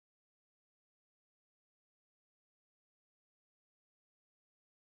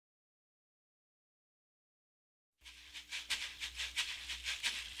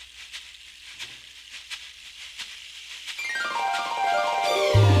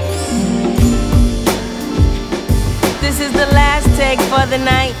is the last take for the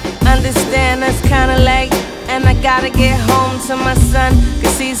night. Understand that's kinda late, and I gotta get home to my son,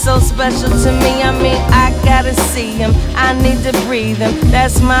 cause he's so special to me. I mean, I gotta see him, I need to breathe him.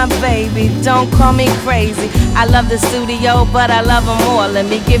 That's my baby, don't call me crazy. I love the studio, but I love him more. Let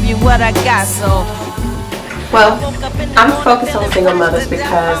me give you what I got, so. Well, I'm focused on single mothers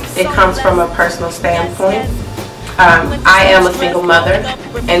because it comes from a personal standpoint. I am a single mother,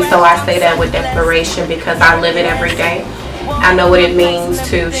 and so I say that with desperation because I live it every day. I know what it means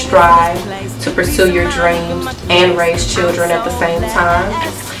to strive, to pursue your dreams, and raise children at the same time.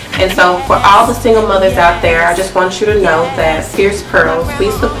 And so for all the single mothers out there, I just want you to know that Fierce Pearls, we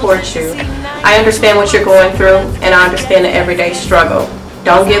support you. I understand what you're going through, and I understand the everyday struggle.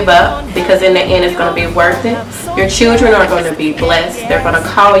 Don't give up, because in the end it's going to be worth it. Your children are going to be blessed. They're going to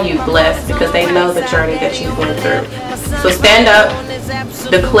call you blessed because they know the journey that you went through. So stand up,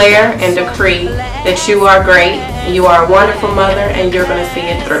 declare and decree that you are great, you are a wonderful mother, and you're going to see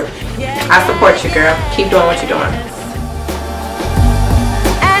it through. I support you, girl. Keep doing what you're doing.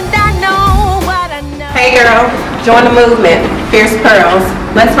 Hey girl, join the movement, Fierce Pearls.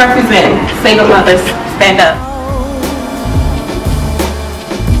 Let's represent single mothers. Stand up.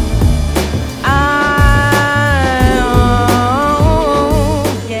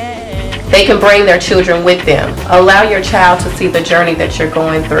 They can bring their children with them. Allow your child to see the journey that you're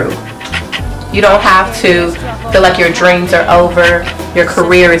going through. You don't have to feel like your dreams are over, your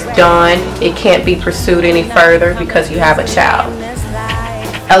career is done, it can't be pursued any further because you have a child.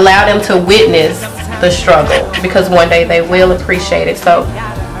 Allow them to witness the struggle, because one day they will appreciate it. So,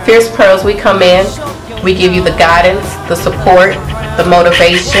 Fierce Pearls, we come in, we give you the guidance, the support, the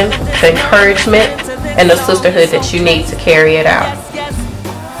motivation, the encouragement, and the sisterhood that you need to carry it out.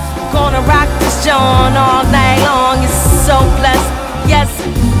 Gonna rock this joint all night long. It's so blessed, yes.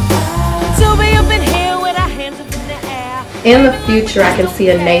 To be up in here with our hands up in the air. In the future, I can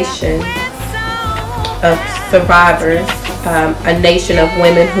see a nation of survivors, a nation of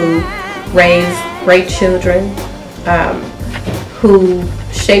women who raised great children, who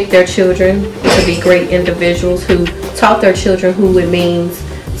shaped their children to be great individuals, who taught their children who it means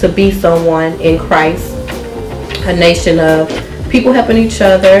to be someone in Christ. A nation of people helping each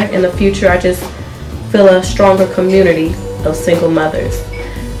other. In the future, I just feel a stronger community of single mothers.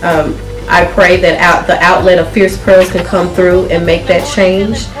 I pray that the outlet of Fierce Pearls can come through and make that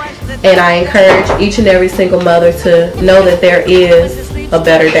change. And I encourage each and every single mother to know that there is a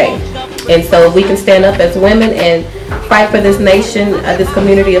better day. And so we can stand up as women and fight for this nation, this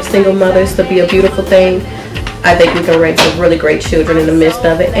community of single mothers to be a beautiful thing. I think we can raise some really great children in the midst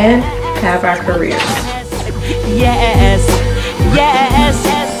of it and have our careers. Yes, yes,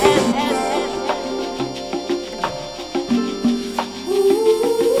 yes.